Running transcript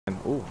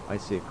Ooh, I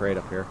see a crate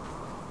up here.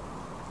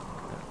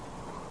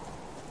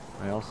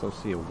 I also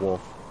see a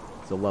wolf.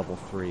 It's a level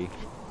 3.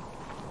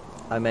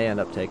 I may end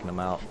up taking him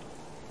out.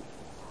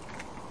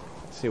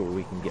 Let's see what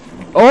we can get.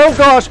 Oh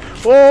gosh!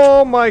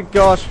 Oh my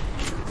gosh!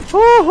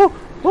 Oh,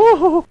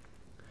 oh.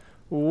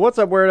 What's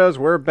up, weirdos?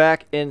 We're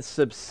back in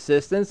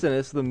Subsistence, and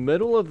it's the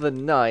middle of the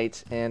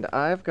night, and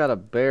I've got a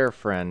bear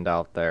friend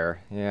out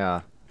there.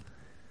 Yeah.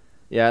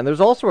 Yeah, and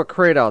there's also a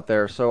crate out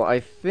there, so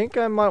I think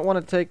I might want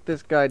to take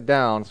this guy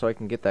down so I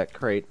can get that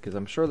crate, because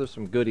I'm sure there's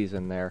some goodies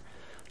in there.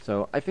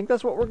 So I think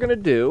that's what we're going to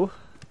do.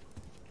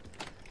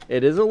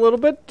 It is a little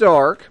bit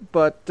dark,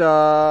 but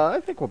I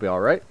think we'll be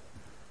alright.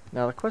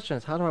 Now the question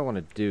is, how do I want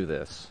to do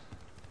this?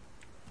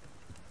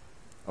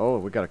 Oh,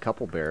 we got a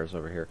couple bears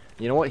over here.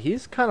 You know what?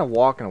 He's kind of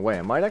walking away.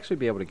 I might actually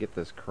be able to get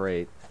this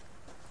crate.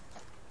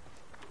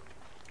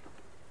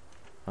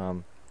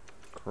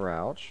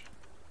 Crouch.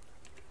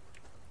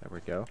 There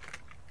we go.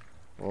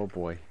 Oh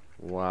boy.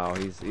 Wow,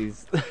 he's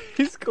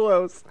he's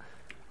close.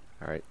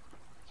 All right.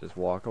 Just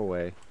walk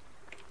away.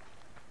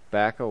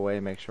 Back away,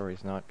 make sure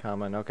he's not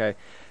coming. Okay.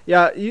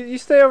 Yeah, you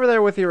stay over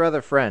there with your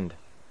other friend.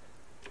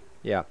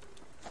 Yeah.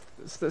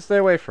 Stay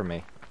away from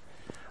me.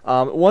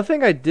 One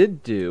thing I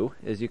did do,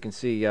 as you can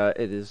see, it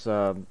is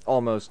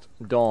almost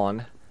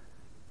dawn.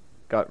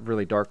 Got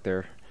really dark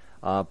there.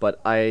 But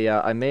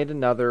I made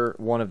another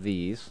one of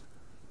these.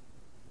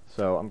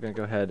 So I'm going to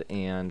go ahead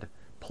and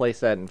place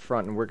that in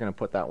front, and we're going to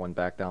put that one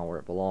back down where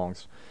it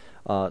belongs.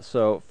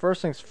 So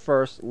first things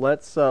first,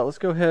 let's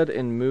go ahead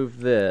and move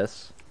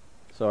this.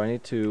 So I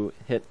need to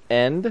hit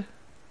end.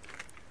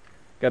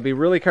 Gotta be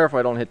really careful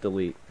I don't hit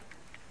delete,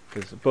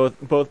 because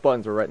both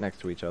buttons are right next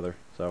to each other.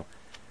 So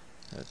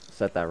let's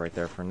set that right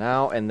there for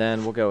now, and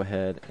then we'll go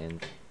ahead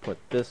and put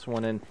this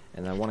one in,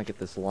 and I want to get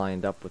this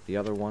lined up with the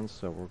other ones,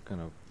 so we're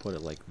gonna put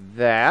it like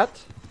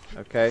that.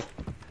 Okay,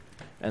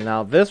 and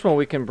now this one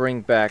we can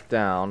bring back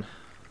down.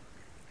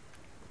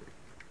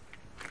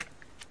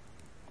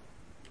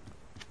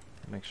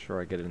 Make sure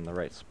I get it in the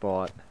right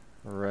spot,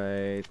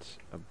 right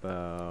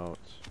about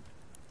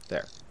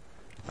there.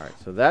 Alright,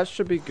 so that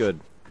should be good.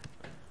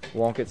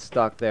 Won't get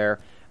stuck there.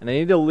 And I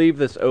need to leave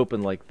this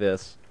open like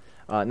this.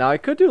 Now I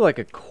could do like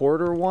a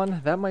quarter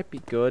one. That might be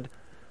good.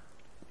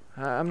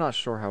 I'm not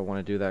sure how I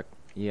want to do that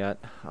yet.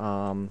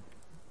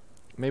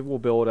 Maybe we'll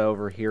build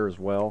over here as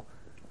well.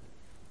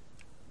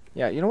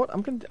 Yeah, you know what?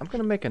 I'm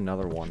gonna make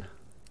another one.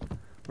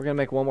 We're gonna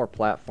make one more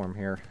platform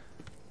here.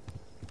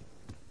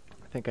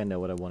 I think I know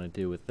what I want to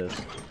do with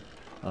this.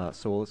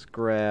 So let's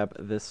grab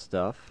this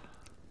stuff.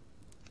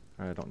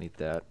 I don't need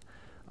that.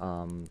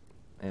 And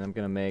I'm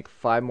going to make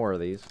 5 more of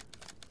these.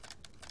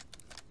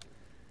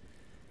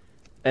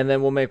 And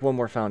then we'll make one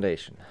more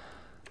foundation.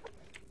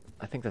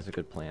 I think that's a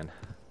good plan.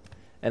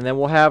 And then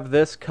we'll have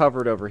this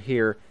covered over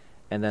here,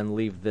 and then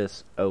leave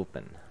this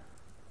open.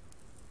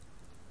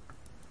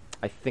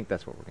 I think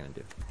that's what we're going to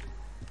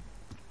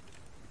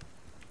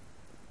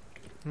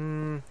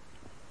do.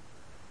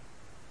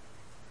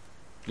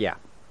 Yeah.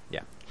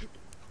 Yeah.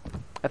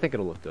 I think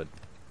it'll look good.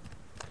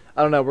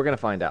 I don't know. We're going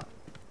to find out.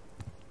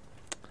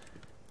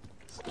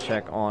 Let's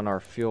check on our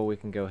fuel. We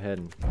can go ahead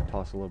and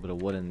toss a little bit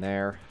of wood in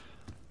there.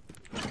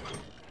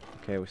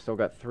 Okay, we still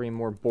got 3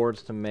 more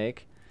boards to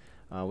make.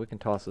 We can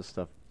toss this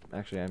stuff.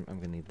 Actually, I'm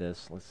going to need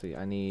this. Let's see.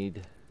 I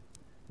need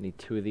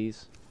 2 of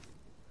these.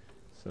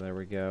 So there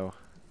we go.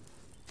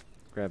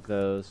 Grab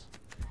those.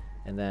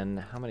 And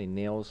then how many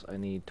nails? I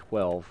need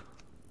 12.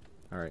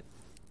 Alright.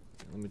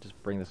 Let me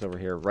just bring this over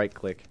here. Right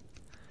click.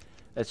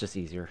 That's just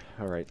easier.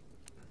 Alright.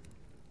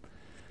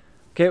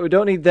 Okay, we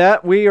don't need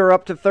that. We are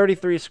up to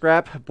 33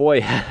 scrap. Boy,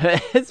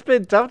 it's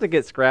been tough to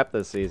get scrap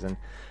this season.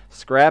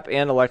 Scrap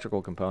and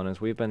electrical components.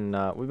 We've been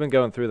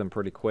going through them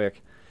pretty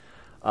quick.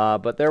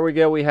 But there we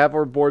go. We have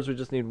our boards. We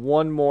just need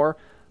one more.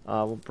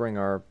 We'll bring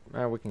our...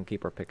 we can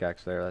keep our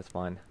pickaxe there. That's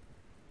fine.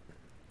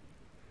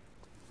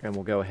 And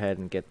we'll go ahead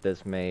and get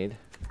this made.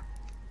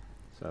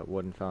 So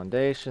wooden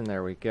foundation.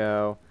 There we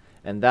go.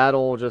 And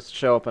that'll just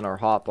show up in our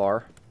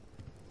hotbar.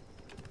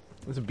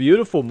 It's a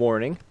beautiful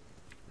morning.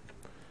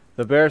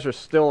 The bears are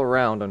still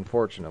around,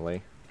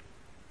 unfortunately.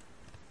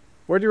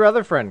 Where'd your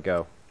other friend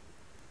go?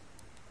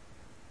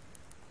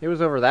 He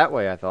was over that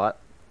way, I thought.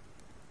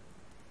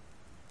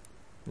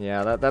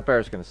 Yeah, that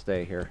bear's gonna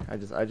stay here. I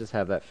just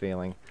have that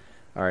feeling.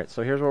 All right,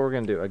 so here's what we're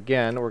gonna do.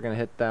 Again, we're gonna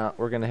hit down.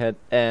 We're gonna hit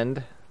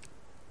end.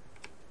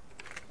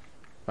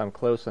 If I'm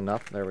close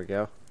enough, there we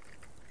go.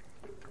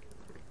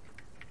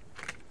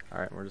 All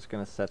right, we're just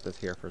gonna set this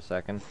here for a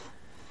second,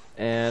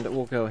 and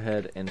we'll go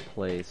ahead and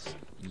place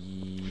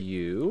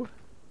you.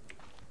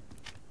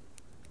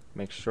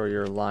 Make sure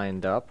you're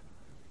lined up.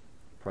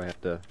 Probably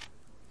have to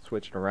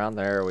switch it around.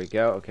 There we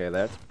go. Okay,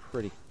 that's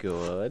pretty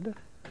good.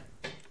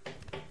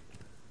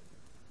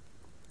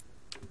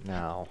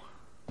 Now,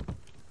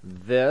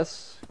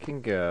 this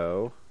can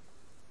go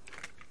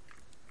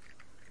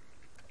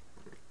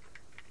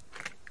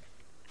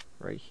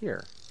right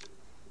here.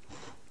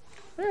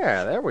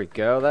 Yeah, there we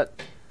go.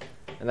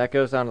 And that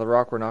goes down to the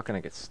rock. We're not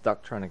going to get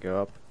stuck trying to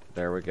go up.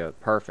 There we go.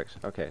 Perfect.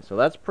 Okay, so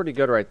that's pretty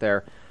good right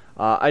there.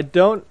 I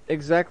don't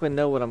exactly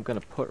know what I'm going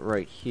to put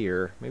right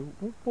here. Maybe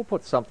we'll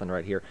put something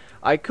right here.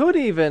 I could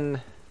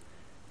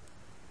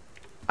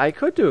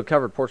do a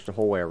covered porch the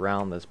whole way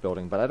around this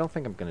building, but I don't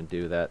think I'm going to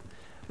do that.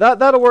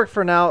 That'll work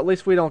for now. At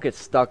least we don't get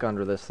stuck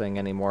under this thing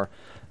anymore.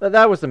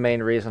 That was the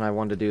main reason I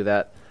wanted to do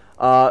that.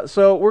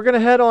 So we're going to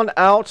head on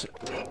out.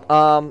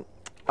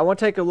 I want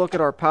to take a look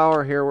at our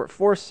power here. We're at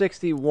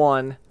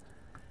 461.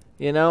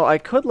 You know, I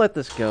could let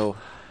this go.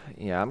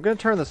 Yeah, I'm going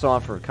to turn this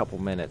on for a couple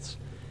minutes.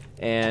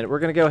 And we're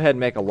going to go ahead and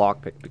make a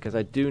lockpick, because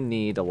I do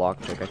need a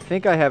lockpick. I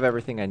think I have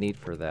everything I need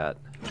for that.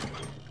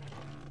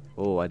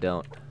 Oh, I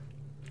don't.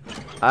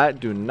 I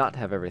do not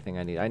have everything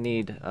I need. I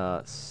need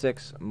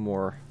 6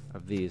 more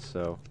of these,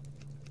 so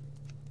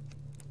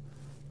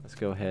let's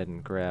go ahead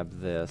and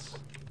grab this.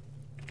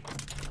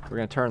 We're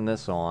going to turn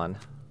this on.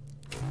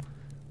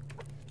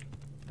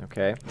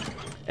 Okay.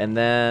 And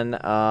then,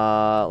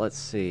 let's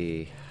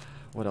see.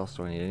 What else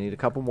do I need? I need a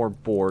couple more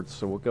boards,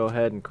 so we'll go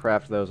ahead and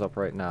craft those up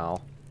right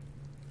now.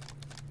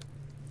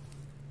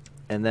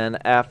 And then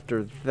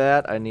after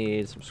that, I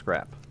need some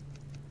scrap.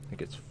 I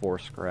think it's 4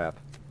 scrap.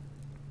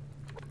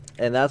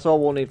 And that's all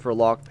we'll need for a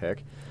lockpick.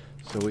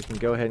 So we can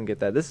go ahead and get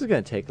that. This is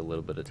going to take a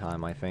little bit of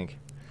time, I think.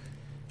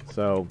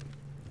 So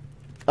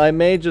I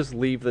may just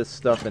leave this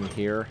stuff in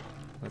here.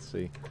 Let's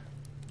see.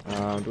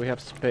 Do we have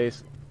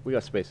space? We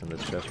got space in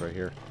this chest right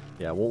here.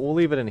 Yeah, we'll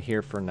leave it in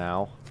here for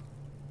now.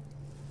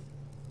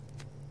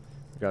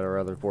 We got our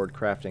other board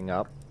crafting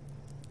up.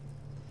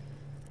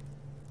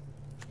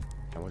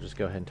 And we'll just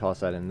go ahead and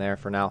toss that in there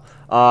for now.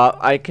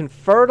 I can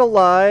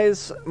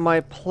fertilize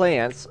my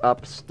plants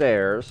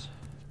upstairs.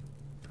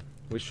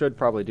 We should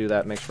probably do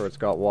that, make sure it's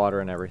got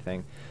water and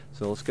everything.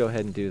 So let's go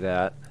ahead and do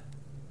that.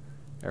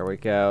 There we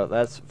go.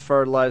 That's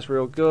fertilized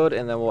real good,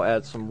 and then we'll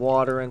add some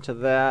water into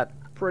that.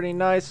 Pretty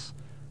nice.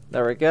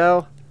 There we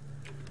go.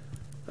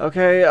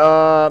 Okay,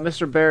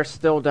 Mr. Bear's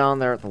still down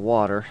there at the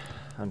water,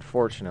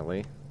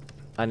 unfortunately.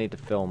 I need to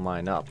fill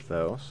mine up,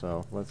 though,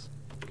 so let's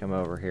come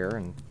over here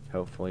and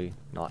hopefully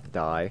not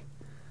die.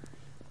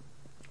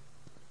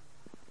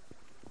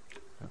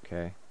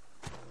 Okay.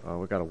 Oh,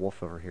 we got a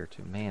wolf over here,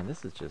 too. Man,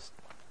 this is just...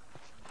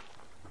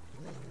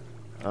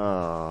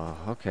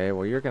 okay,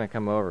 well you're gonna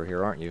come over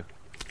here, aren't you?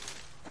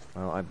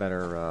 Well, I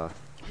better,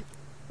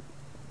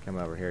 come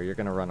over here. You're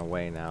gonna run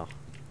away now.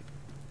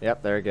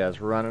 Yep, there he goes,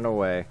 running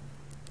away.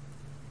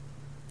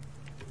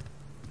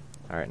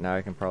 Alright, now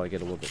I can probably get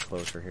a little bit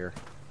closer here.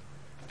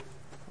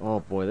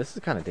 Oh boy, this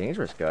is kind of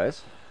dangerous,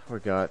 guys. We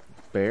got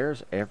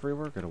bears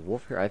everywhere, got a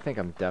wolf here. I think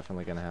I'm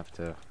definitely gonna have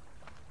to...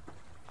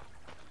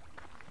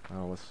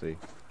 Oh, let's see.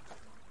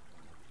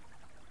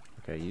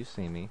 Okay, you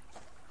see me.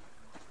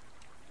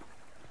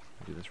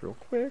 Do this real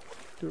quick.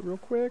 Do it real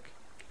quick.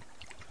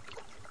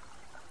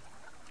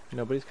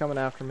 Nobody's coming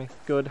after me.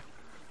 Good.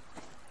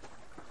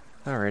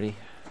 Alrighty.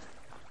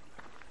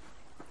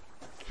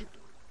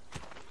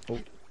 Oh.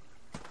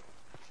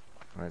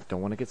 Alright,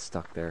 don't want to get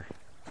stuck there.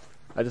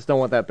 I just don't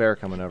want that bear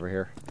coming over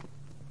here.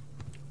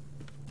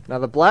 Now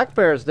the black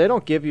bears, they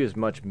don't give you as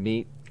much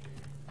meat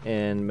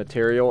and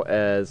material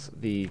as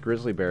the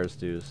grizzly bears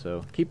do,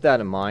 so keep that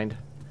in mind.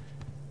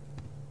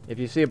 If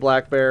you see a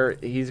black bear,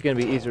 he's going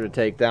to be easier to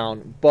take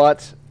down,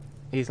 but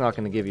he's not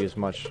going to give you as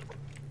much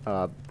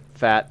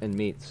fat and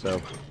meat,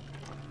 so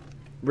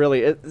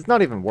really, it's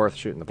not even worth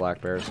shooting the black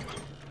bears.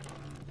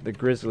 The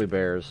grizzly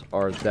bears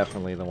are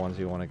definitely the ones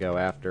you want to go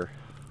after,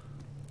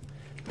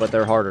 but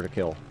they're harder to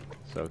kill,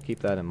 so keep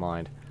that in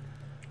mind.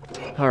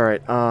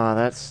 Alright,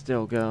 that's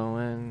still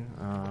going.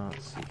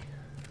 Let's see.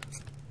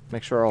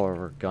 Make sure all of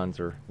our guns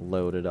are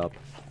loaded up.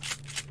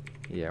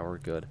 Yeah, we're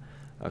good.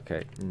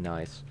 Okay,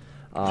 nice.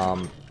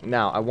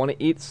 Now, I want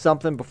to eat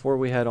something before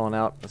we head on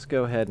out. Let's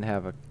go ahead and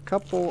have a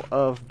couple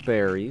of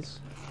berries.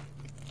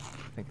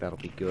 I think that'll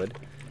be good.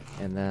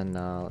 And then,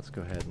 let's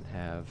go ahead and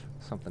have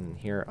something in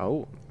here.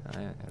 Oh,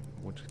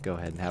 we'll just go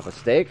ahead and have a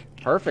steak.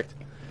 Perfect.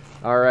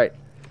 Alright.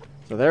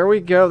 So there we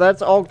go.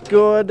 That's all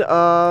good.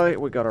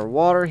 We got our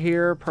water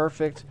here.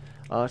 Perfect.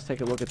 Let's take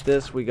a look at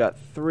this. We got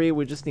 3.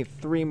 We just need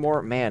 3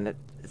 more. Man,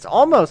 it's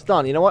almost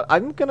done. You know what?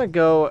 I'm going to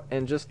go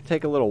and just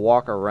take a little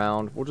walk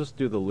around. We'll just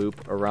do the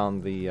loop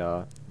around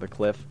the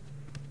cliff.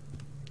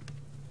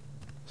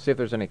 See if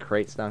there's any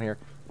crates down here.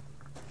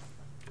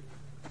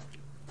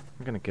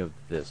 I'm going to go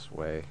this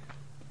way.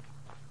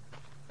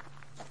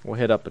 We'll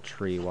hit up a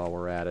tree while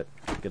we're at it.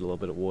 Get a little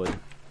bit of wood.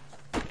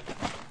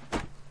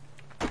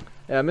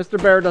 Yeah,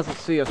 Mr. Bear doesn't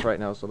see us right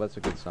now, so that's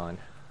a good sign.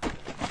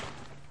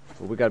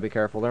 But we gotta be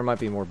careful. There might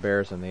be more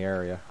bears in the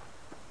area.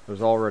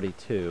 There's already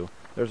 2.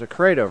 There's a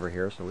crate over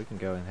here, so we can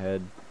go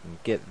ahead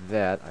and get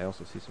that. I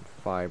also see some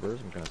fibers.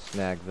 I'm gonna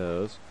snag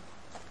those.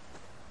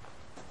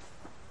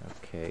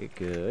 Okay,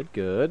 good,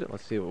 good.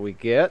 Let's see what we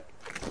get.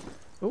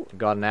 Oh,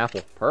 got an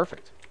apple.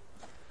 Perfect.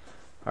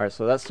 Alright,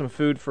 so that's some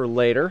food for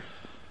later.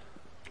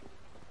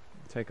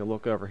 Take a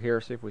look over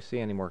here, see if we see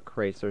any more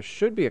crates. There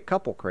should be a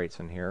couple crates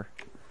in here.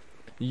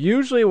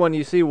 Usually when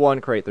you see one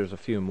crate, there's a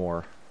few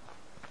more.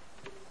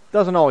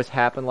 Doesn't always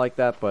happen like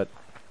that, but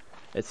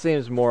it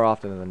seems more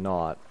often than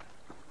not.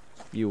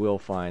 you will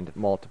find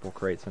multiple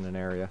crates in an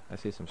area. I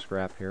see some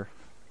scrap here.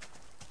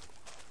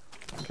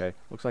 Okay,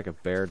 looks like a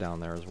bear down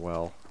there as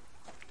well.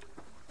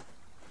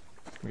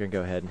 I'm gonna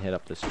go ahead and hit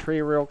up this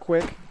tree real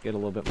quick, get a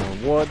little bit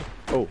more wood.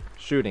 Oh,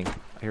 shooting.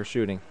 I hear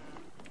shooting.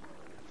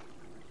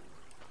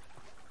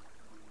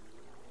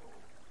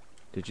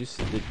 Did you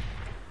see?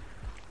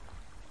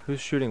 Who's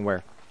shooting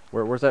where?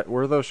 Where's that?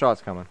 Where are those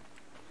shots coming?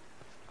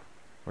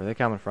 Where are they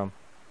coming from?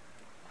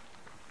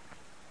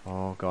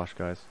 Oh gosh,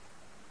 guys.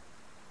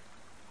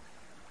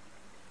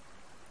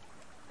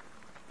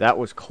 That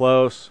was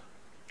close.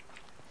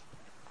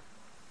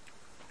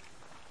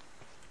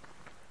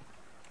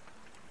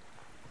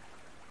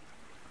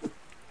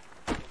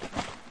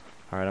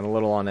 Alright, I'm a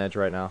little on edge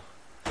right now.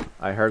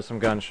 I heard some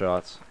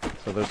gunshots,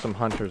 so there's some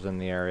hunters in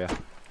the area.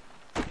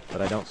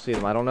 But I don't see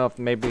them. I don't know if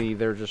maybe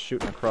they're just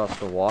shooting across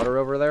the water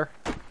over there.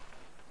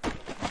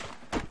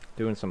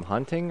 Doing some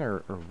hunting, or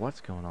what's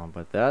going on.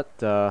 But that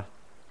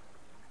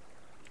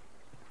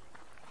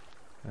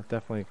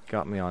definitely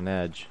got me on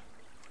edge.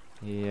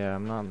 Yeah,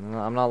 I'm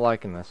not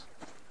liking this.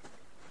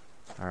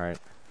 Alright.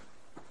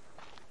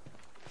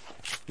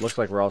 Looks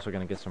like we're also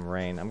going to get some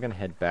rain. I'm going to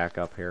head back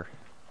up here.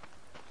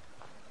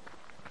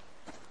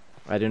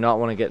 I do not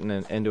want to get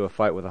into a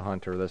fight with a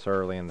hunter this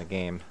early in the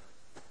game.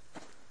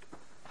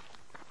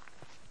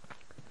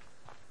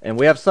 And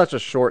we have such a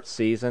short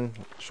season,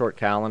 short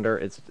calendar,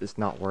 it's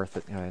not worth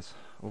it, guys.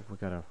 Oh, we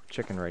got a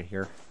chicken right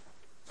here.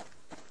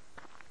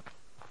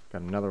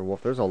 Got another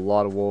wolf. There's a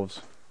lot of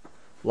wolves.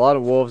 A lot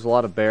of wolves, a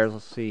lot of bears.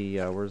 Let's see,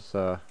 where's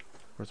our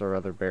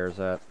other bears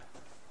at?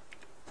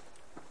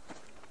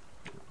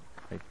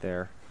 Right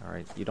there.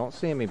 Alright, you don't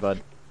see me,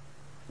 bud.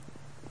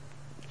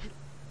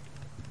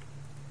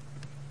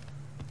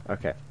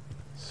 Okay,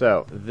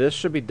 so this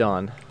should be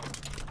done.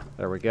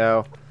 There we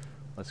go.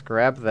 Let's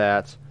grab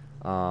that.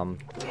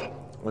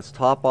 Let's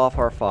top off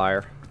our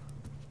fire.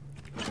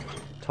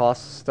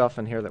 Toss stuff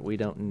in here that we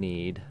don't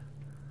need.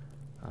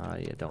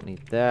 Yeah, don't need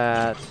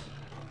that.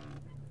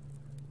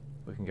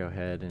 We can go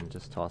ahead and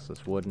just toss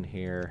this wood in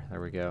here. There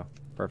we go.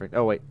 Perfect.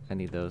 Oh wait, I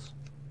need those.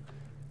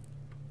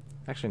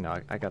 Actually no,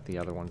 I got the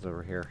other ones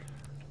over here.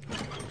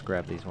 Let's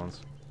grab these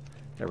ones.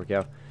 There we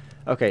go.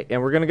 Okay,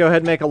 and we're gonna go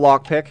ahead and make a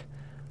lockpick.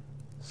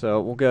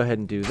 So we'll go ahead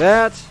and do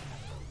that.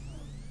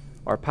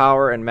 Our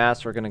power and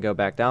mass are going to go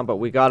back down, but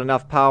we got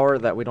enough power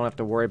that we don't have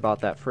to worry about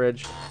that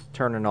fridge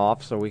turning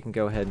off, so we can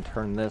go ahead and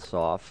turn this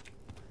off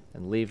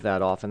and leave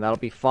that off, and that'll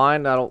be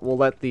fine. We'll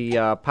let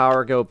the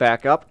power go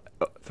back up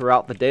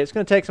throughout the day. It's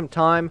going to take some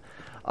time.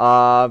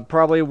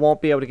 Probably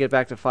won't be able to get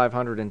back to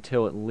 500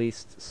 until at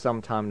least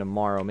sometime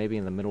tomorrow, maybe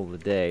in the middle of the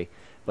day,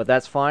 but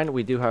that's fine.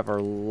 We do have our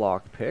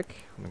lockpick.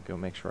 I'm going to go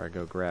make sure I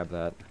go grab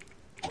that.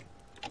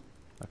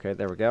 Okay,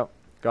 there we go.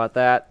 Got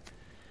that.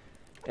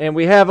 And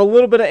we have a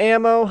little bit of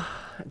ammo,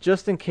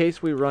 just in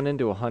case we run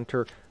into a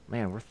hunter.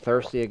 Man, we're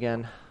thirsty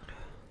again.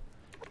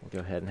 We'll go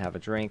ahead and have a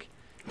drink.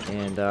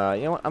 And,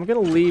 you know what? I'm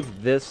going to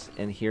leave this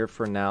in here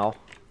for now.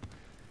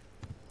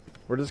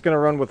 We're just going to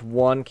run with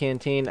one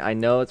canteen. I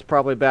know it's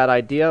probably a bad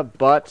idea,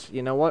 but,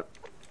 you know what?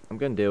 I'm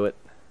going to do it.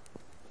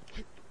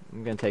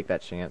 I'm going to take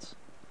that chance.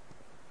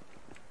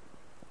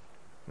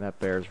 And that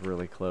bear's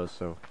really close,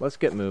 so let's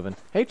get moving.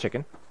 Hey,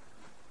 chicken.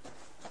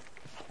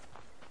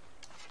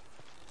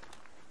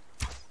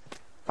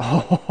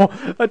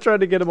 Oh, I tried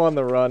to get him on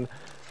the run.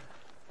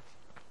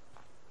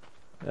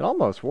 It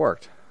almost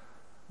worked.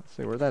 Let's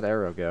see, where'd that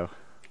arrow go?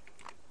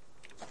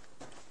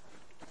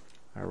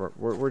 Alright,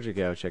 where'd you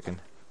go, chicken?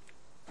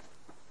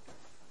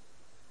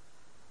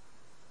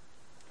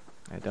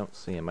 I don't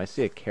see him. I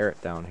see a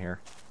carrot down here.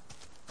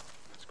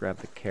 Let's grab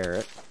the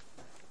carrot.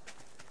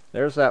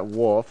 There's that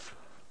wolf.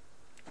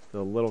 A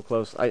little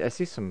close. I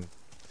see some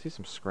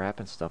scrap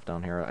and stuff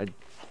down here. I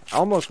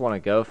almost want to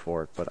go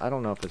for it, but I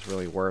don't know if it's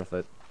really worth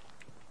it.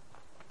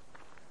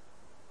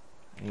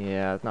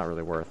 Yeah, it's not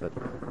really worth it.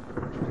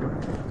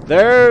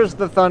 There's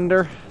the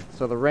thunder.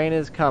 So the rain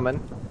is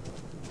coming.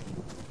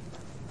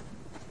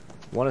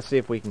 Want to see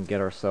if we can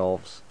get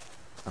ourselves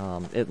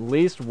at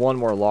least one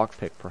more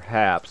lockpick,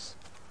 perhaps,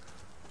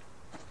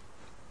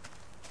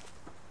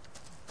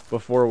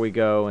 before we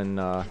go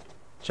and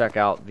check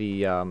out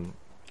the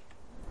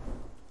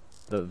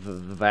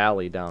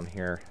valley down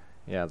here.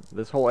 Yeah,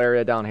 this whole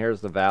area down here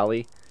is the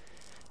valley,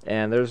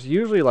 and there's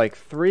usually like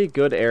 3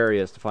 good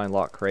areas to find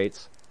lock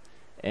crates.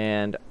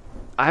 And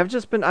I've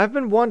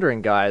been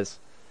wondering, guys.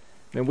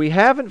 I mean, we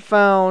haven't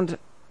found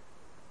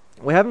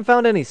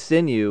any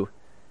sinew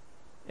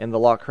in the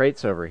lock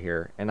crates over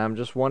here, and I'm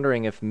just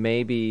wondering if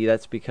maybe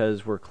that's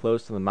because we're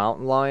close to the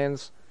mountain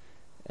lions,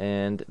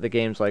 and the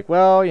game's like,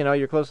 well, you know,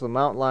 you're close to the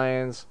mountain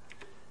lions,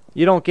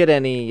 you don't get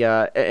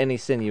any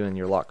sinew in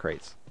your lock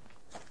crates,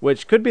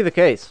 which could be the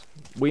case.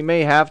 We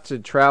may have to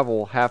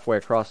travel halfway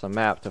across the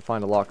map to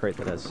find a lock crate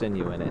that has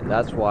sinew in it, and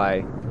that's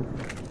why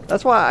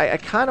I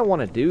kind of want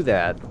to do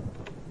that.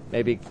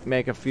 Maybe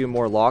make a few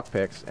more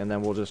lockpicks, and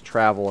then we'll just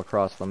travel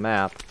across the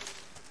map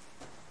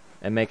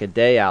and make a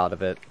day out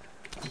of it.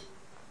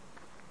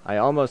 I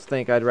almost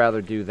think I'd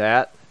rather do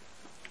that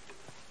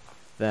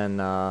than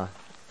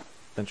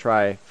than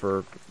try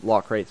for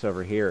lock crates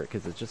over here,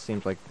 because it just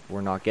seems like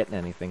we're not getting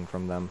anything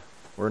from them.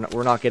 We're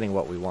not getting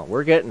what we want.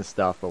 We're getting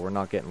stuff, but we're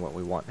not getting what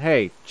we want.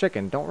 Hey,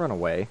 chicken, don't run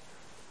away.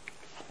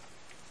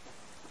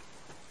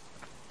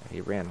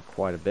 He ran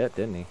quite a bit,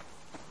 didn't he?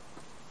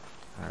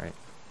 Alright.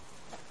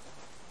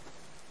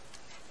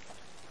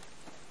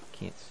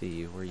 Can't see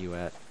you. Where are you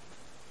at?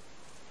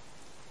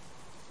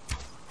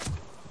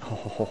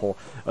 Oh,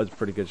 that was a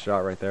pretty good shot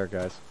right there,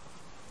 guys.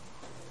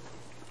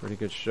 Pretty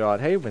good shot.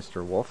 Hey,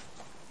 Mr. Wolf.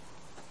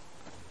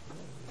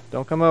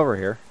 Don't come over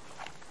here.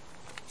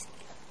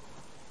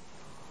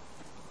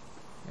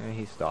 And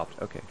he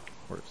stopped. Okay,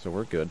 so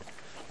we're good.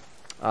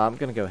 I'm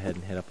going to go ahead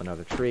and hit up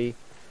another tree.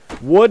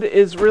 Wood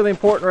is really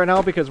important right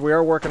now because we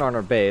are working on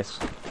our base.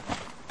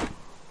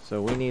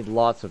 So we need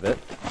lots of it.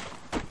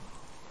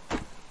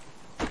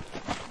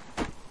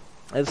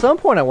 At some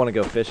point I want to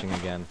go fishing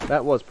again.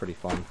 That was pretty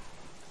fun.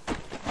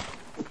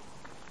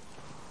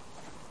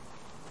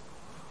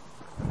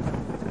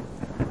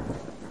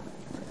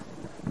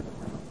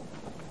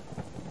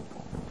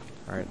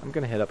 Alright, I'm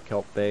going to hit up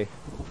Kelp Bay.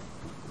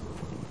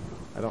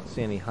 I don't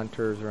see any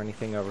hunters or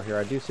anything over here.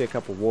 I do see a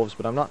couple wolves,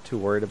 but I'm not too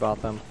worried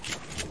about them.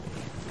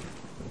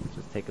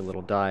 Just take a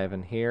little dive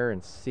in here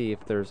and see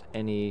if there's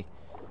any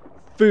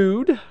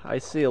food. I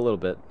see a little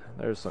bit.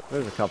 There's a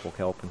couple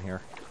kelp in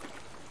here.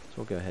 So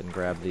we'll go ahead and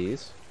grab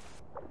these.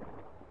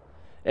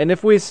 And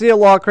if we see a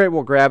log crate,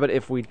 we'll grab it.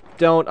 If we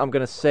don't, I'm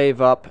going to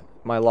save up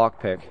my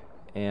lockpick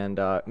and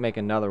make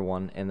another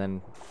one. And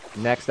then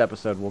next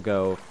episode, we'll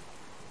go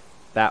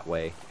that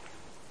way.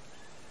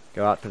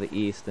 Go out to the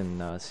east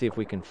and see if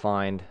we can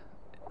find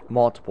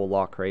multiple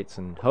lock crates.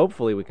 And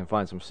hopefully we can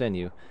find some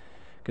sinew.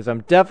 Because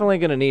I'm definitely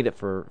going to need it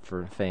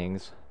for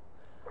things.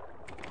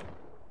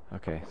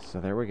 Okay,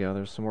 so there we go.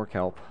 There's some more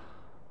kelp.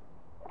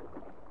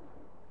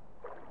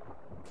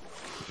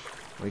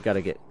 We got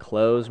to get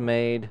clothes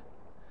made.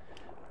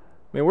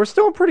 I mean, we're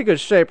still in pretty good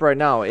shape right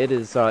now. It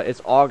is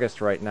it's August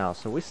right now,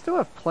 so we still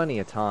have plenty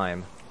of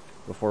time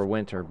before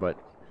winter. But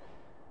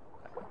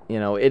you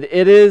know, it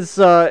is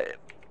a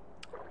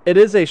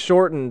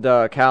shortened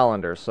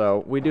calendar,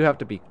 so we do have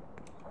to be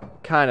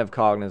kind of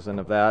cognizant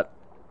of that.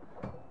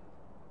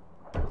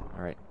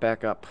 All right,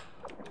 back up.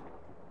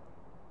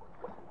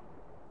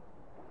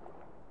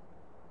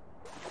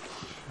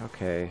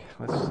 Okay,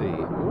 let's see.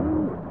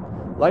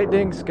 Ooh,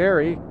 lightning,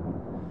 scary.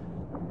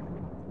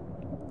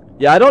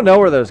 Yeah, I don't know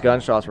where those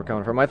gunshots were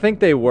coming from. I think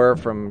they were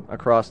from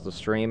across the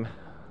stream.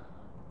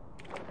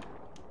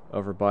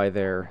 Over by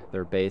their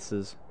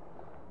bases.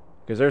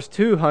 Because there's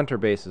 2 hunter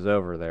bases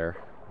over there.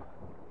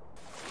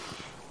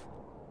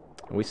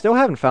 We still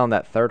haven't found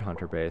that 3rd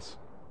hunter base.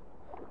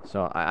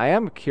 So I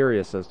am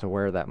curious as to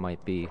where that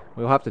might be.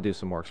 We'll have to do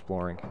some more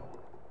exploring.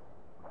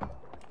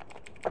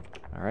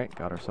 Alright,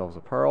 got ourselves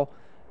a pearl.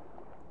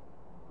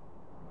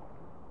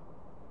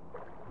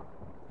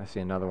 I see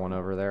another one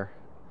over there.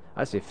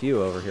 I see a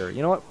few over here.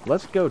 You know what?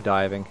 Let's go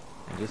diving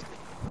and just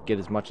get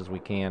as much as we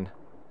can.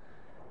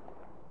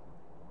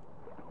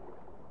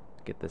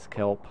 Get this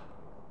kelp.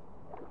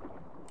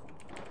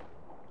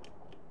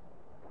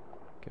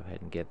 Go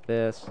ahead and get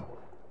this.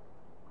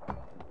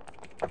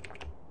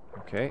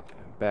 Okay,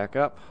 back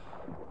up.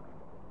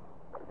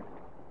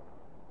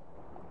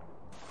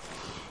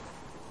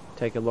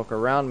 Take a look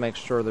around, make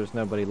sure there's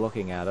nobody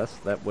looking at us.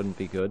 That wouldn't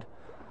be good.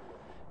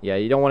 Yeah,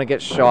 you don't want to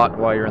get shot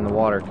while you're in the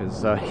water,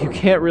 because you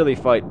can't really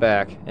fight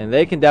back. And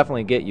they can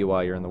definitely get you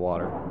while you're in the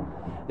water.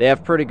 They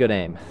have pretty good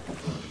aim.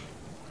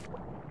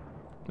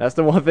 That's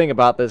the one thing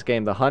about this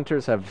game. The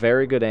hunters have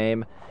very good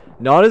aim.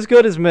 Not as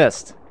good as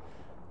Mist.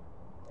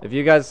 If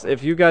you guys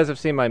have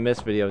seen my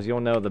Mist videos, you'll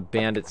know the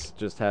bandits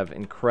just have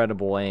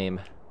incredible aim.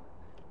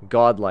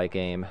 Godlike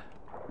aim.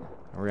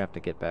 We're going to have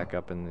to get back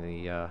up in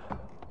the...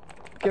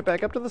 Get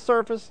back up to the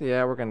surface.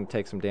 Yeah, we're going to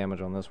take some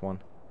damage on this one.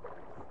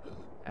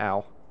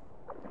 Ow.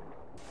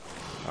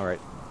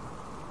 Alright.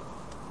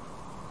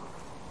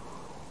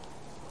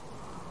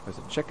 There's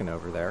a chicken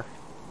over there.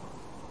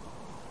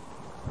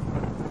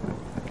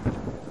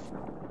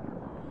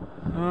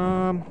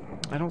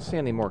 I don't see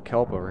any more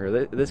kelp over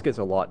here. This gets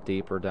a lot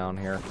deeper down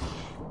here.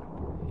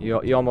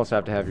 You almost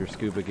have to have your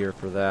scuba gear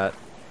for that.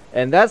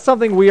 And that's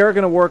something we are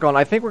going to work on.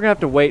 I think we're going to have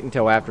to wait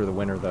until after the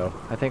winter, though.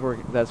 I think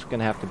that's going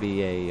to have to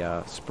be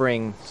a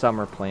spring,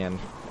 summer plan.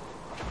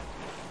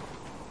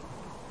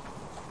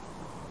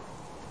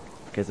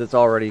 Because it's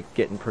already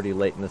getting pretty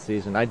late in the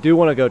season. I do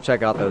want to go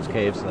check out those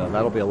caves, though.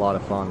 That'll be a lot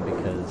of fun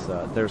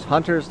because there's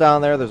hunters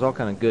down there. There's all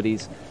kind of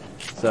goodies.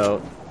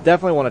 So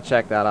definitely want to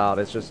check that out.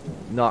 It's just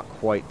not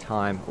quite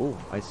time. Ooh,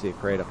 I see a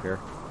crate up here.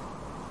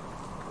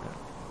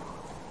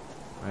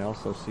 I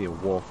also see a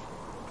wolf.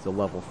 It's a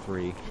level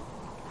 3.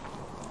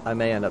 I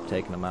may end up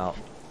taking him out.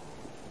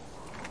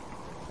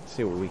 Let's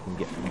see what we can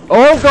get.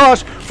 Oh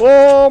gosh!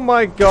 Oh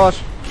my gosh!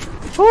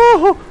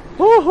 Oh!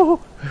 Oh!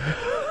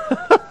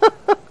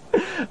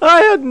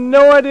 I had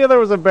no idea there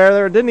was a bear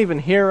there. I didn't even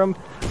hear him.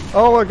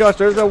 Oh my gosh,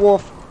 there's a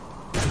wolf.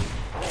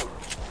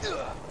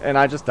 And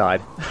I just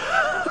died.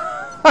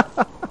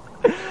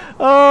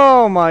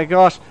 Oh my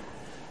gosh.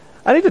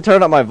 I need to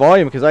turn up my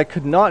volume because I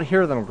could not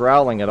hear them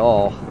growling at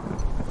all.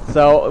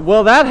 So,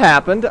 well, that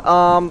happened.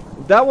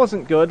 That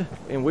wasn't good,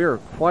 and we were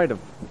quite a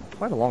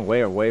long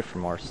way away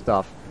from our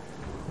stuff.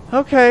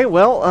 Okay,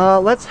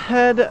 well, let's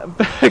head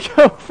back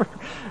over.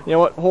 You know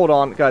what? Hold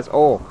on, guys.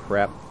 Oh,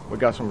 crap. We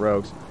got some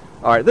rogues.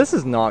 Alright, this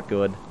is not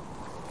good.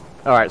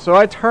 Alright, so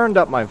I turned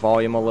up my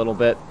volume a little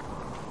bit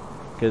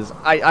because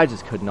I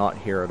just could not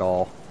hear it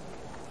all.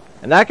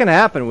 And that can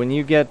happen when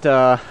you get,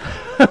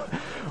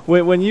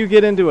 when you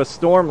get into a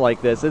storm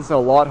like this. It's a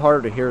lot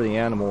harder to hear the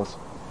animals.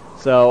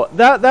 So,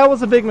 that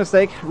was a big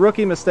mistake.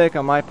 Rookie mistake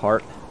on my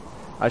part.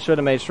 I should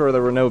have made sure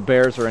there were no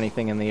bears or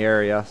anything in the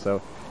area,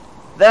 so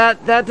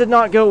that did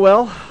not go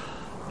well.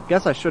 I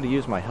guess I should have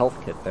used my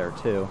health kit there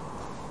too.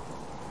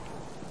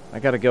 I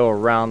gotta go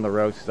around the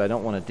roads because I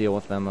don't want to deal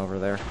with them over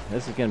there.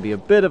 This is gonna be a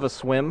bit of a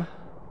swim.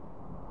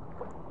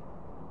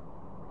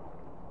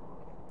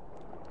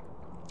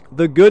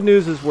 The good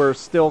news is we're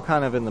still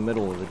kind of in the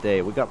middle of the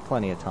day. We got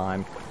plenty of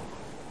time.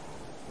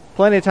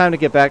 Plenty of time to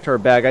get back to our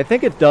bag. I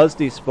think it does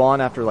despawn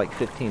after like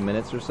 15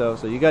 minutes or so,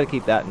 so you gotta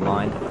keep that in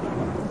mind.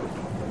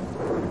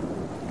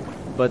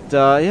 But,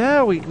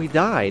 yeah, we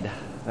died.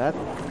 That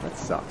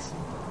sucks.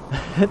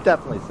 It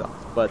definitely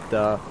sucks.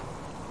 But,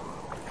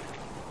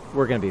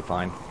 we're gonna be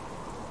fine.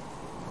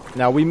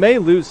 Now, we may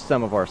lose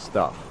some of our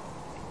stuff.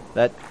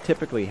 That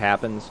typically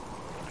happens.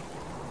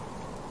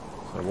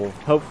 So we'll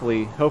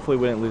hopefully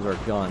we didn't lose our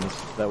guns.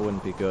 That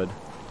wouldn't be good.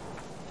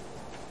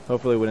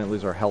 Hopefully we didn't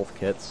lose our health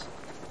kits.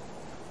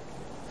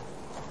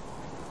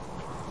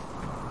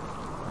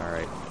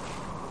 Alright.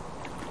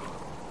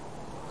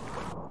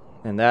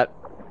 And that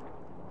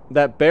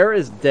bear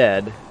is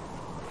dead.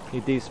 He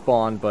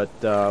despawned, but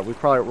we're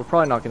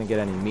probably not going to get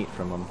any meat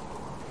from him.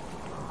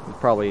 He's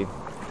probably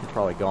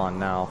gone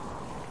now.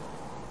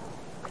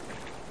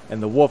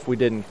 And the wolf, we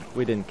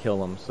didn't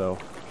kill him, so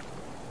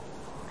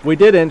we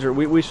did injure.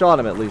 We shot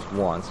him at least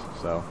once,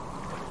 so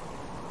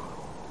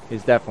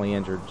he's definitely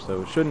injured.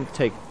 So it shouldn't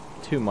take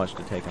too much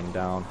to take him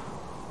down.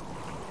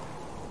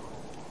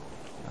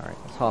 All right,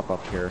 let's hop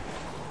up here.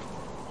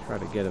 Try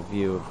to get a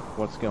view of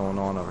what's going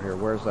on over here.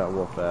 Where's that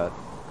wolf at?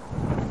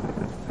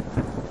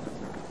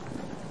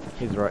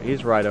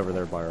 He's right over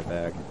there by our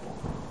bag.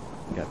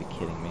 You gotta be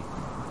kidding me.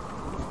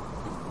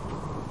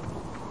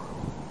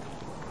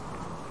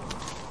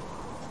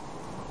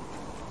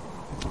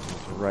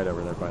 He's right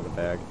over there by the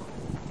bag.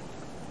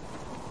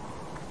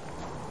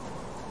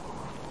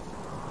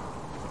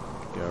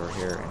 Go over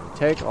here and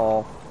take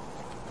all.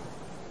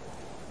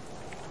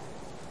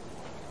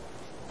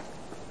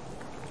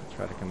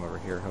 Try to come over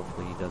here.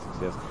 Hopefully he doesn't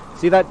see us.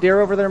 See that deer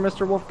over there,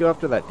 Mr. Wolf? Go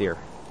after that deer.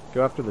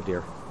 Go after the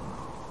deer.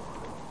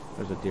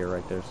 There's a deer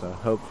right there, so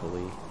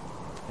hopefully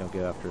he'll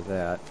go after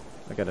that.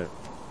 I gotta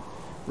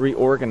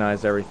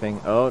reorganize everything.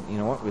 Oh, you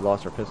know what? We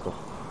lost our pistol.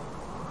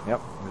 Yep,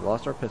 we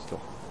lost our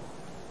pistol.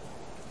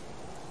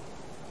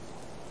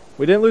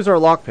 We didn't lose our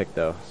lockpick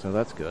though, so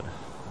that's good.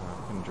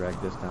 I'm gonna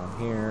drag this down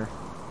here.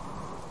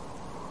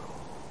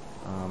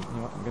 You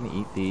know what? I'm gonna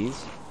eat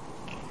these.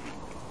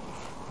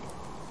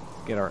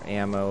 Let's get our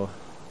ammo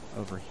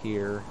over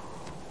here.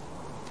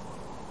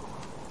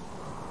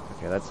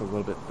 Okay, that's a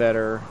little bit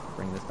better.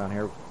 Bring this down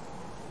here.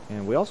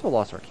 And we also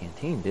lost our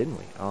canteen, didn't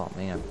we? Oh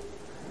man.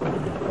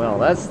 Well,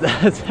 that's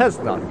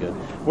not good.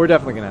 We're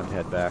definitely gonna have to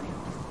head back.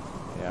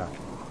 Yeah.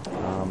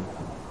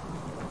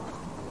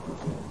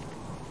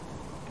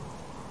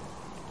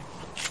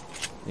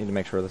 Need to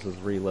make sure this is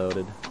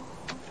reloaded.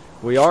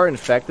 We are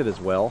infected as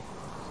well,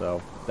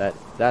 so that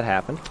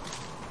happened.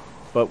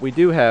 But we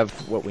do have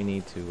what we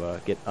need to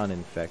get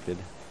uninfected.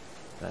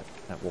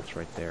 That wolf's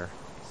right there.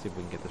 Let's see if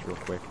we can get this real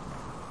quick.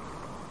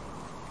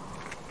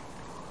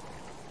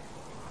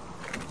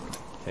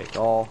 Take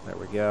all. There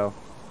we go.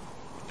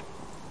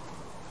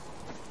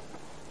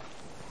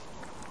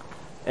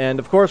 And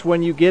of course,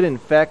 when you get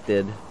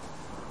infected,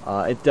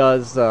 it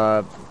does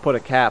put a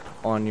cap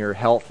on your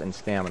health and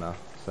stamina.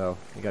 So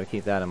you got to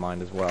keep that in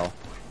mind as well.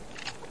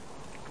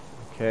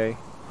 Okay.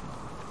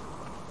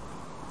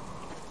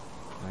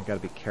 I got to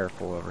be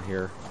careful over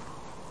here.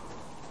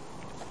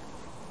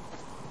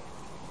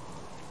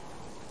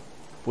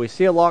 If we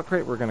see a lock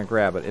crate, we're going to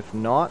grab it. If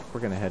not, we're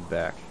going to head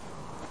back.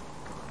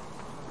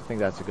 I think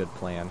that's a good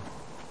plan.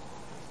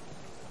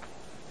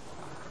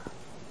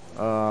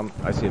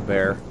 I see a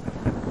bear.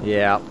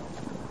 Yeah.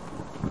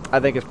 I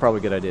think it's probably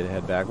a good idea to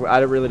head back. I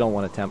really don't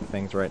want to tempt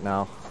things right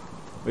now.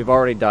 We've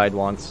already died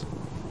once.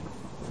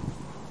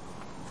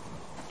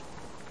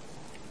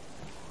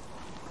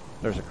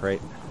 There's a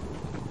crate.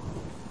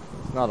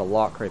 It's not a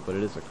lock crate, but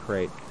it is a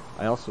crate.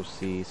 I also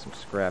see some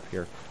scrap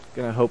here.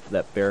 Gonna hope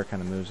that bear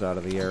kind of moves out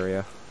of the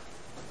area.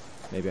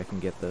 Maybe I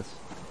can get this.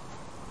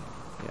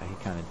 Yeah,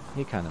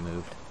 he kind of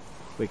moved.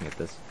 We can get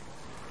this.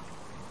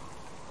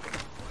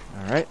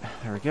 Alright,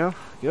 there we go.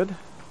 Good.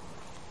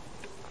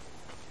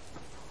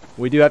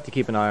 We do have to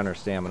keep an eye on our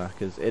stamina,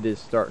 because it is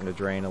starting to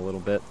drain a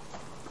little bit.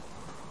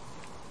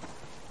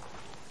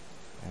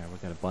 Yeah, we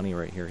got a bunny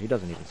right here. He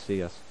doesn't even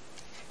see us.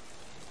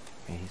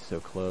 Man, he's so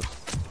close.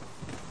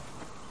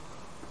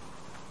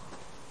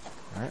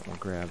 Alright, we'll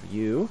grab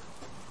you.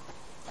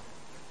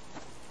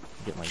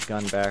 Get my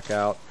gun back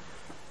out.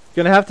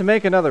 Gonna have to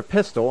make another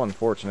pistol,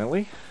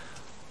 unfortunately.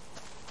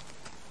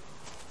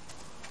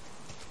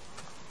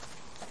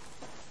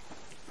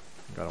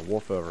 Got a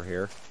wolf over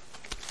here.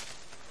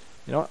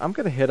 You know what? I'm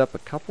gonna hit up a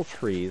couple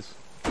trees.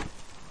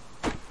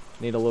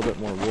 Need a little bit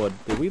more wood.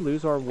 Did we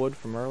lose our wood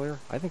from earlier?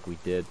 I think we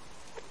did.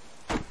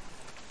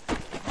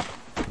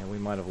 Yeah, we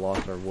might have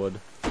lost our wood.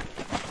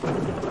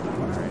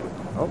 Alright.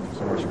 Oh,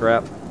 some more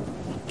scrap.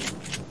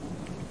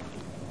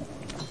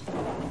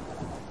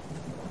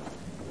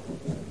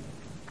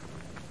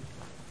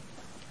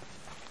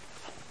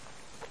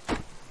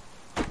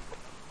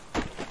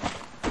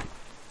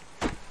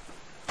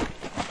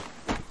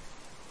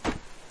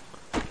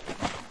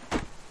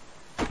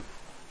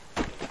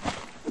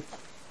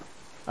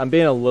 I'm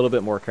being a little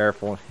bit more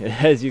careful.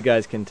 As you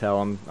guys can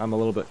tell, I'm a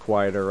little bit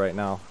quieter right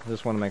now. I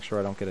just want to make sure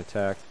I don't get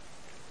attacked.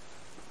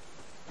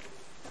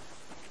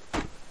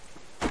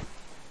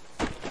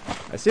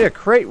 I see a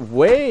crate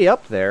way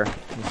up there.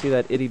 You see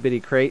that itty bitty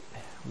crate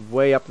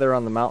way up there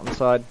on the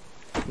mountainside?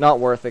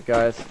 Not worth it,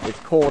 guys. It's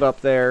cold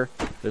up there.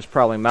 There's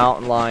probably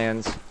mountain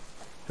lions.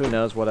 Who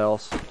knows what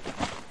else.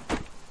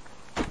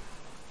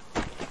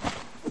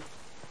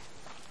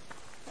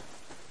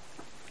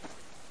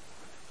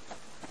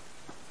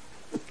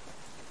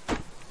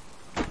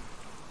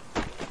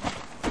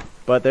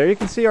 But there you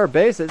can see our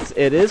base.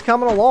 It is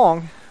coming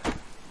along.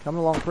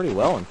 Coming along pretty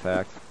well, in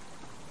fact.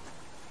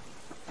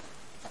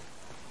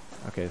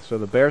 Okay, so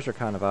the bears are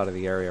kind of out of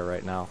the area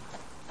right now.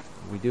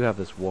 We do have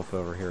this wolf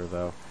over here,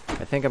 though.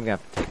 I think I'm going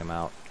to have to take him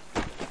out.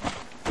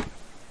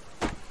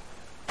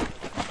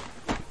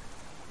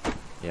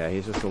 Yeah,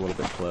 he's just a little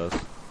bit close.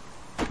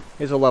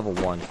 He's a level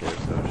 1, too, so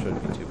it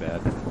shouldn't be too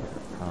bad.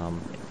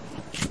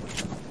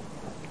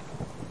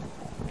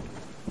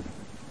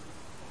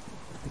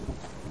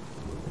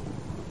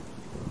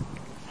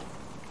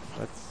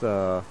 Let's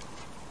go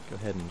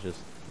ahead and just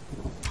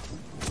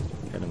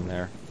hit him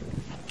there.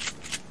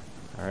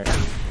 Alright,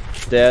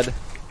 dead.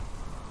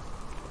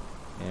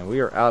 And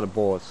we are out of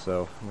bullets,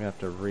 so I'm going to have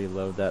to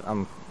reload that.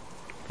 I'm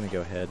going to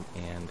go ahead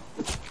and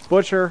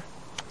butcher.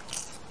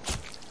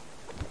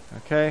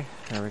 Okay,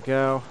 there we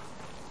go.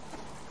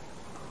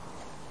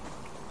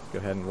 Let's go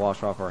ahead and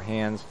wash off our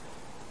hands.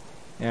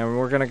 And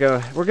we're going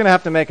to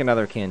have to make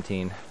another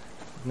canteen.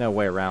 No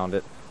way around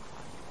it.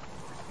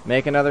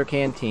 Make another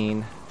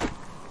canteen.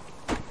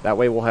 That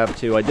way we'll have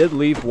 2. I did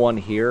leave one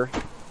here,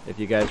 if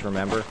you guys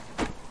remember.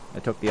 I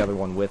took the other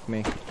one with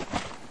me.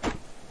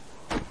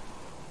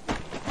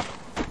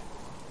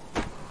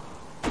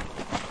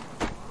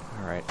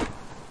 Alright.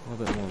 A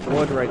little bit more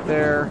wood right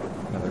there.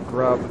 Another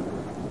grub.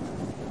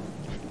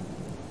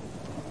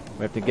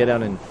 We have to get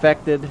out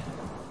infected.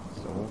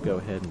 So we'll go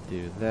ahead and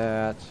do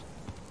that.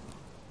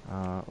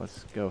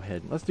 Let's go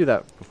ahead. Let's do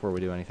that before we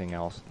do anything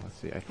else. Let's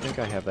see. I think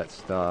I have that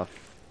stuff.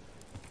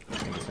 I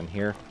think it's in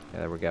here.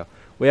 Yeah, there we go.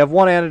 We have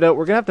 1 antidote.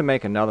 We're going to have to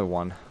make another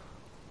one.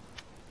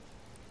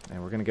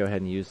 And we're going to go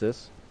ahead and use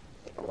this.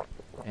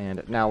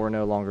 And now we're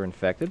no longer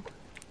infected.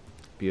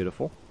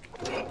 Beautiful.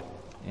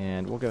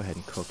 And we'll go ahead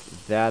and cook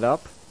that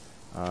up.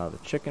 The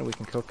chicken we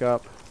can cook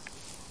up.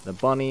 The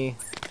bunny.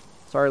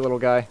 Sorry, little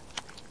guy.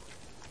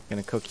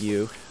 Going to cook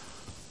you.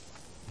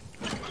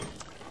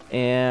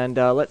 And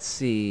let's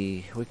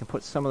see. We can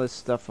put some of this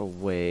stuff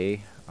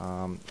away.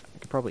 I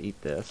could probably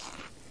eat this.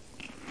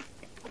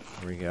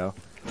 There we go.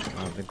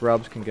 The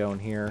grubs can go in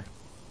here.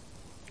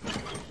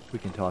 We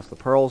can toss the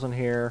pearls in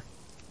here.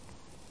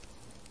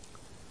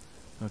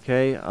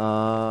 Okay,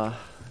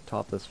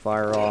 top this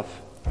fire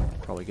off.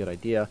 Probably a good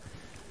idea.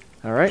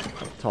 Alright,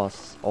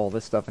 toss all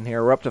this stuff in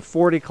here. We're up to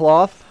 40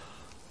 cloth.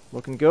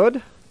 Looking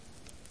good.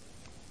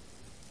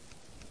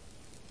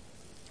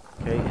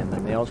 Okay, and the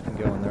nails can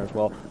go in there as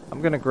well.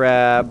 I'm going to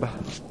grab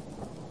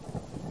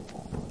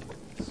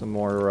some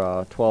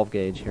more 12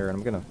 gauge here, and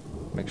I'm going to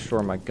make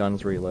sure my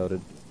gun's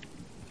reloaded.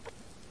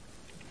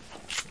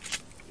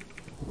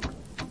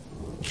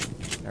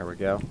 There we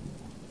go.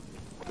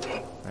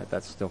 Alright,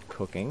 that's still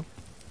cooking.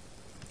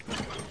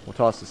 We'll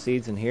toss the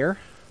seeds in here.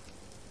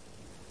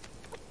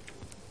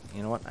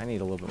 You know what? I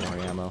need a little bit more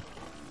ammo.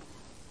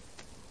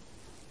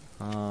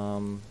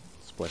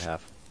 Split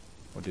half.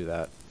 We'll do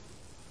that.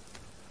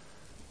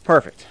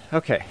 Perfect.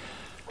 Okay.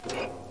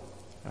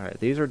 Alright,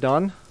 these are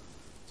done.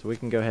 So we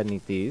can go ahead and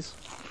eat these.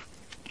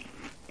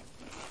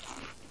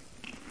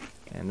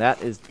 And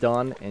that is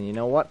done. And you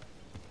know what?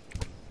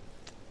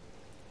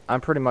 I'm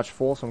pretty much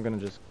full, so I'm going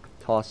to just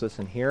toss this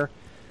in here.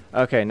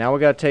 Okay, now we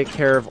got to take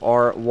care of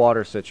our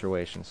water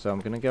situation. So I'm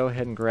going to go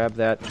ahead and grab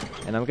that.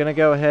 And I'm going to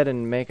go ahead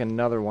and make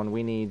another one.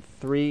 We need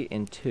 3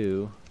 and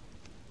 2.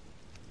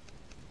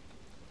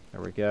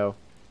 There we go.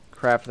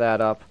 Craft that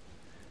up.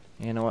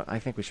 You know what? I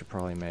think we should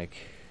probably make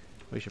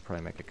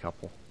a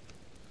couple.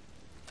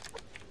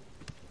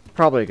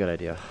 Probably a good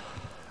idea.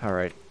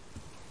 Alright.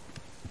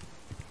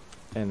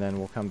 And then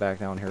we'll come back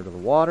down here to the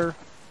water.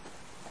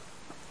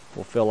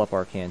 We'll fill up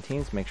our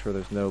canteens, make sure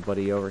there's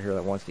nobody over here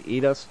that wants to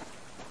eat us.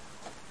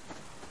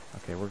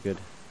 Okay, we're good.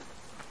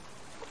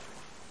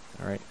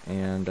 Alright,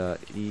 and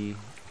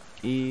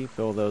E,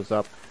 fill those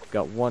up.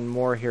 Got one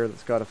more here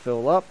that's got to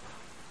fill up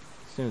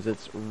as soon as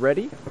it's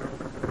ready.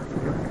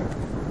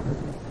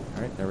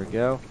 Alright, there we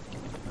go.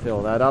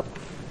 Fill that up.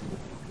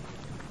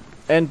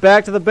 And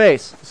back to the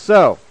base.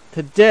 So,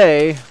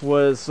 today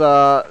was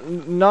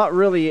not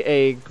really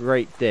a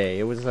great day.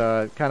 It was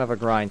kind of a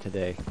grind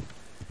today.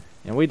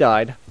 And we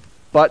died.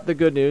 But the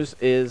good news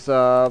is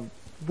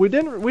we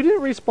didn't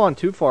respawn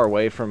too far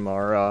away from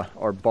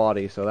our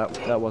body, so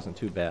that wasn't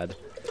too bad.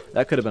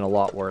 That could have been a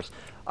lot worse.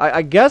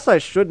 I guess I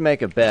should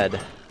make a bed.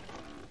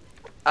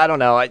 I don't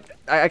know. I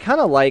kind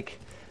of like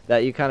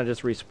that you kind of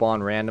just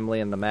respawn randomly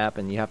in the map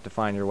and you have to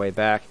find your way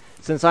back.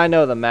 Since I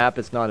know the map,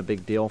 it's not a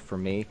big deal for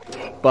me.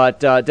 But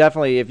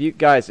definitely, if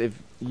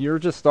you're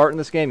just starting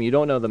this game, you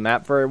don't know the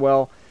map very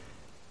well,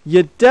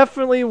 you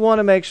definitely want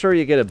to make sure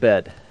you get a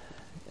bed.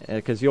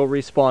 Because you'll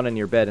respawn in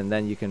your bed and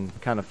then you can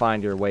kind of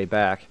find your way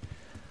back.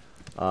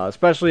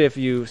 Especially if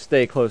you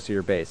stay close to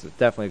your base. It's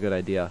definitely a good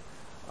idea.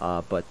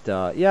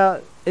 Yeah,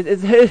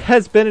 it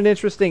has been an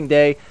interesting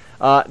day.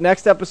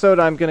 Next episode,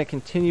 I'm going to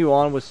continue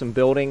on with some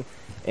building.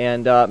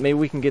 And maybe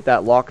we can get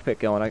that lockpick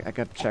going. I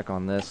got to check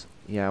on this.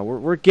 Yeah,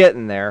 we're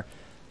getting there.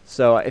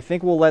 So I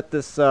think we'll let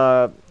this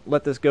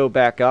go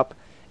back up,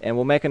 and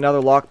we'll make another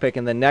lockpick.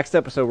 And the next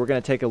episode, we're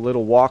going to take a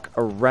little walk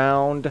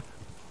around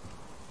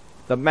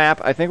the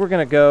map. I think we're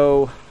going to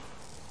go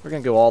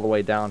all the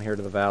way down here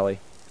to the valley.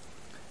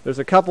 There's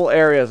a couple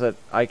areas that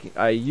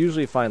I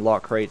usually find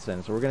lock crates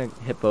in, so we're going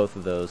to hit both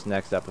of those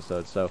next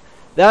episode. So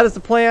that is the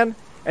plan.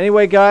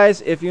 Anyway,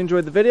 guys, if you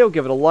enjoyed the video,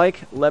 give it a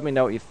like. Let me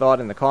know what you thought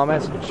in the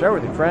comments. Share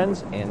with your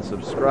friends, and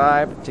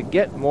subscribe to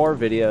get more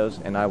videos.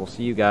 And I will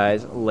see you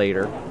guys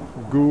later.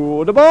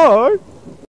 Goodbye!